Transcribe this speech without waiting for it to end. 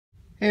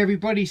Hey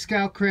everybody,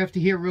 Scoutcrafter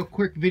here. Real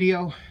quick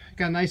video.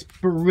 Got a nice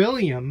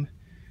beryllium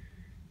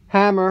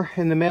hammer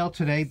in the mail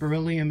today.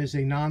 Beryllium is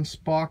a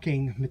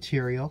non-sparking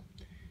material,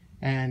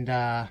 and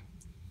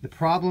the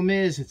problem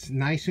is it's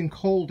nice and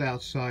cold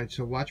outside,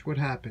 so watch what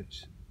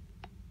happens.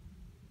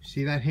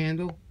 See that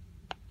handle?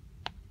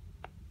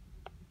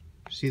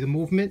 See the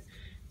movement?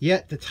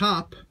 Yet the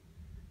top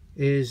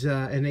is,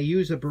 and they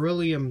use a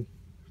beryllium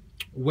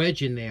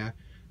wedge in there,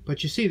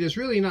 but you see there's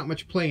really not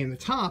much play in the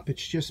top.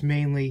 It's just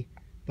mainly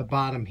the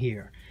bottom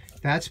here.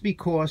 That's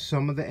because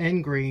some of the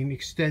end grain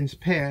extends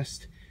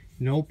past,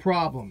 no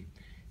problem.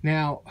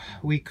 Now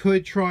we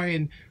could try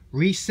and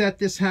reset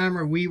this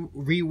hammer,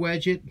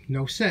 re-wedge it,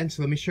 no sense.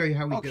 Let me show you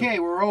how we do it. Okay,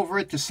 we're over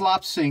at the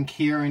slop sink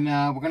here, and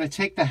we're going to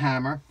take the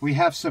hammer. We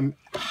have some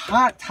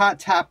hot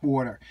tap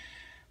water,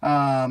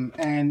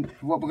 and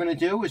what we're going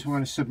to do is we're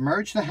going to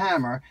submerge the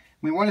hammer.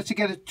 We want it to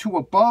get it to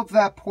above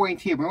that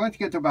point here. We want it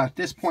to get to about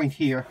this point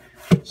here.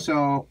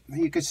 So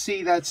you can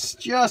see that's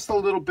just a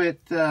little bit,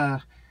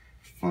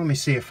 well, let me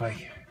see if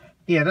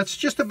yeah, that's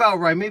just about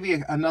right. Maybe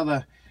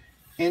another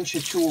inch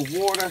or two of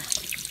water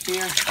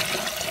here.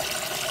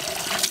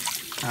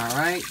 All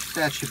right,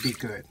 that should be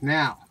good.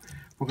 Now,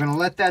 we're gonna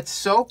let that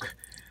soak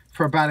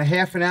for about a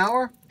half an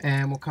hour,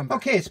 and we'll come back.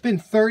 Okay, it's been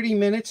 30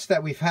 minutes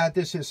that we've had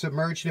this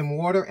submerged in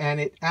water, and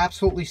it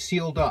absolutely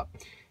sealed up.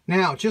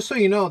 Now, just so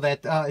you know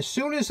that as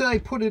soon as I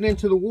put it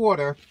into the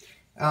water,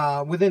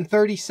 within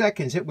 30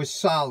 seconds, it was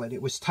solid.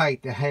 It was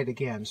tight, the head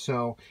again.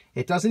 So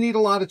it doesn't need a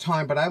lot of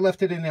time, but I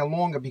left it in there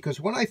longer because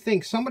when I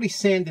think somebody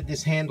sanded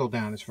this handle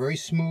down, it's very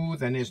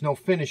smooth and there's no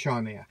finish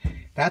on there.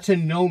 That's a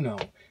no-no.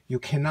 You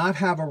cannot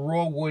have a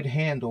raw wood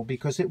handle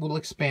because it will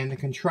expand and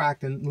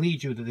contract and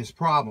lead you to this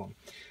problem.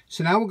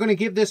 So now we're going to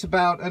give this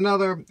about an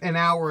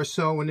hour or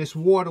so, and this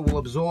water will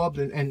absorb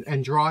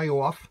and dry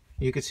off.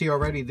 You can see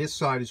already this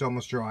side is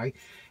almost dry.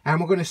 And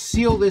we're going to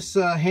seal this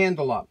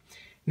handle up.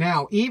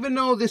 Now, even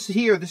though this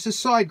is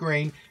side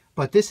grain,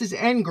 but this is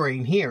end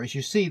grain here. As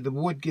you see, the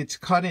wood gets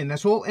cut in.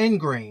 That's all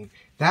end grain.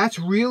 That's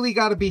really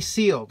got to be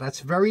sealed. That's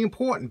very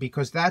important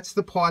because that's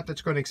the part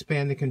that's going to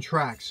expand and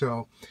contract.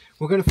 So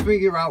we're going to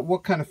figure out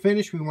what kind of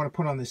finish we want to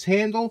put on this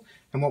handle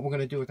and what we're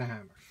going to do with the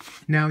hammer.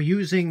 Now,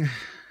 using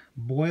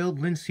boiled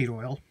linseed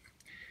oil,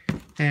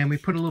 and we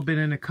put a little bit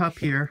in a cup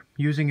here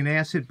using an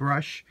acid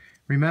brush.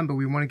 Remember,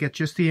 we want to get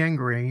just the end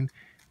grain.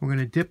 We're going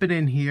to dip it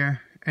in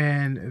here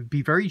and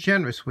be very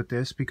generous with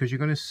this because you're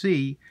going to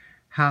see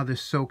how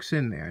this soaks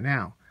in there.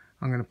 Now,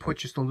 I'm going to put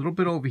just a little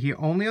bit over here,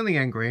 only on the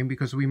end grain,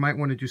 because we might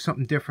want to do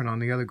something different on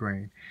the other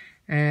grain.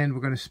 And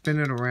we're going to spin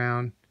it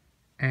around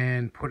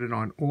and put it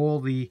on all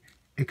the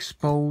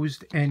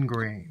exposed end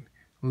grain.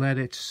 Let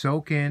it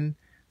soak in,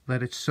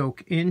 let it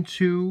soak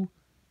into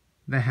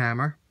the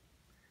hammer,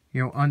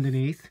 you know,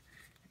 underneath,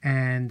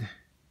 and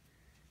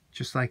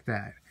just like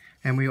that.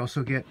 And we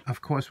also get,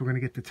 of course, we're going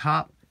to get the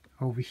top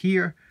over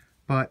here,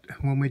 but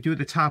when we do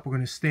the top, we're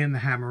going to stand the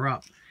hammer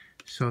up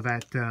so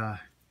that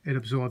it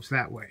absorbs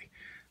that way.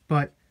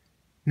 But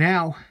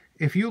now,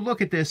 if you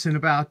look at this in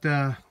about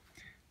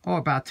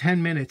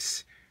 10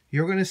 minutes,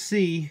 you're going to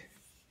see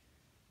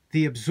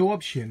the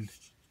absorption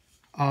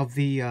of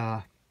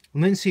the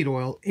linseed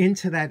oil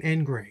into that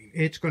end grain.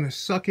 It's going to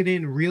suck it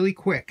in really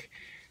quick,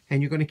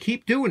 and you're going to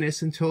keep doing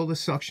this until the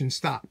suction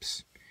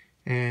stops.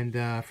 And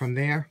from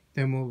there,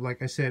 then we'll,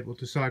 like I said, we'll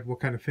decide what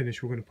kind of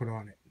finish we're going to put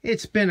on it.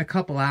 It's been a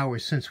couple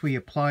hours since we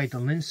applied the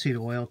linseed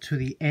oil to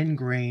the end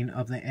grain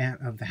of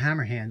the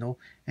hammer handle,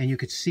 and you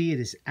could see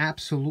it is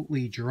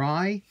absolutely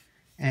dry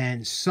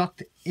and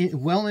sucked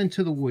well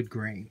into the wood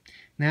grain.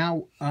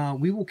 Now,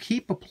 we will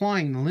keep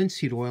applying the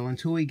linseed oil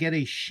until we get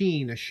a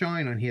shine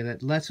on here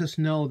that lets us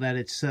know that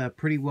it's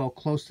pretty well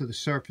close to the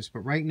surface.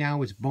 But right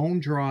now, it's bone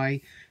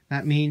dry.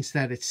 That means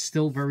that it's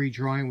still very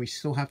dry, and we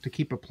still have to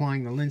keep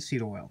applying the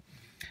linseed oil.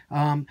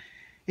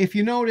 If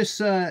you notice,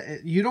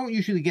 you don't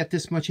usually get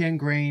this much end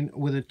grain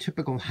with a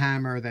typical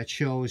hammer that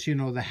shows, you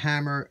know, the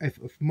hammer. If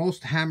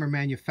most hammer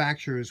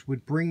manufacturers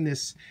would bring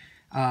this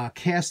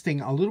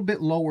casting a little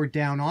bit lower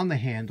down on the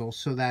handle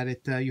so that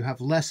you have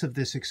less of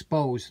this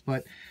exposed.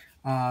 But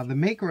the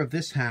maker of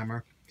this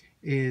hammer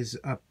is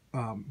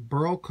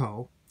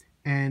Berylco,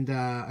 and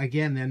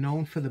again, they're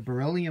known for the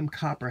beryllium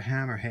copper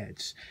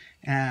hammerheads.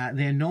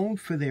 They're known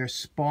for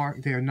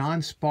their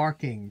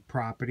non-sparking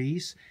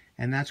properties.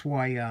 And that's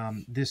why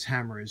this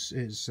hammer is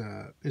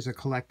a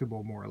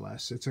collectible, more or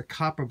less. It's a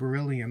copper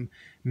beryllium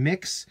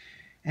mix,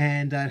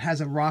 and it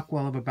has a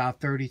Rockwell of about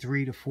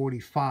 33 to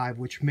 45,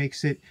 which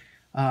makes it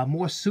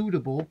more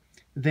suitable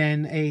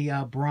than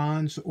a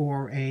bronze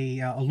or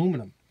a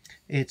aluminum.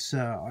 It's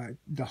the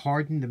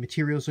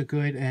materials are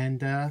good,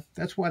 and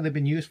that's why they've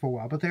been used for a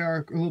while. But they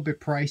are a little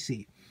bit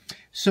pricey.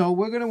 So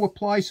we're going to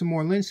apply some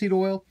more linseed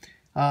oil.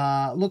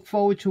 Look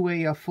forward to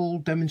a full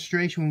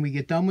demonstration when we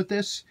get done with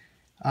this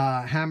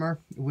hammer.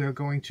 We're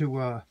going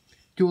to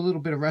do a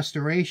little bit of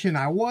restoration.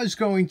 I was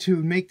going to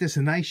make this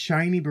a nice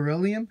shiny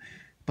beryllium,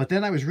 but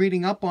then I was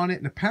reading up on it,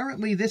 and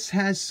apparently this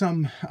has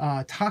some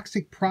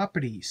toxic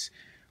properties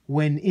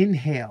when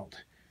inhaled.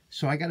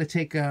 So I got to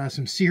take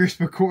some serious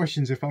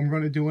precautions if I'm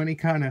going to do any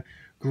kind of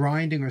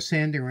grinding or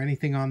sanding or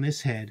anything on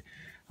this head.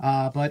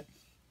 But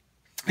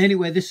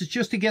anyway, this is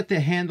just to get the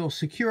handle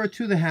secure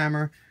to the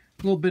hammer.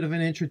 A little bit of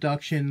an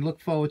introduction.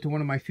 Look forward to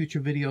one of my future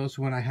videos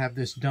when I have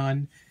this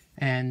done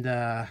and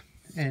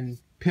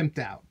pimped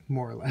out,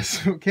 more or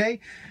less. Okay?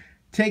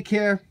 Take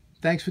care.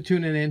 Thanks for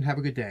tuning in. Have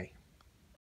a good day.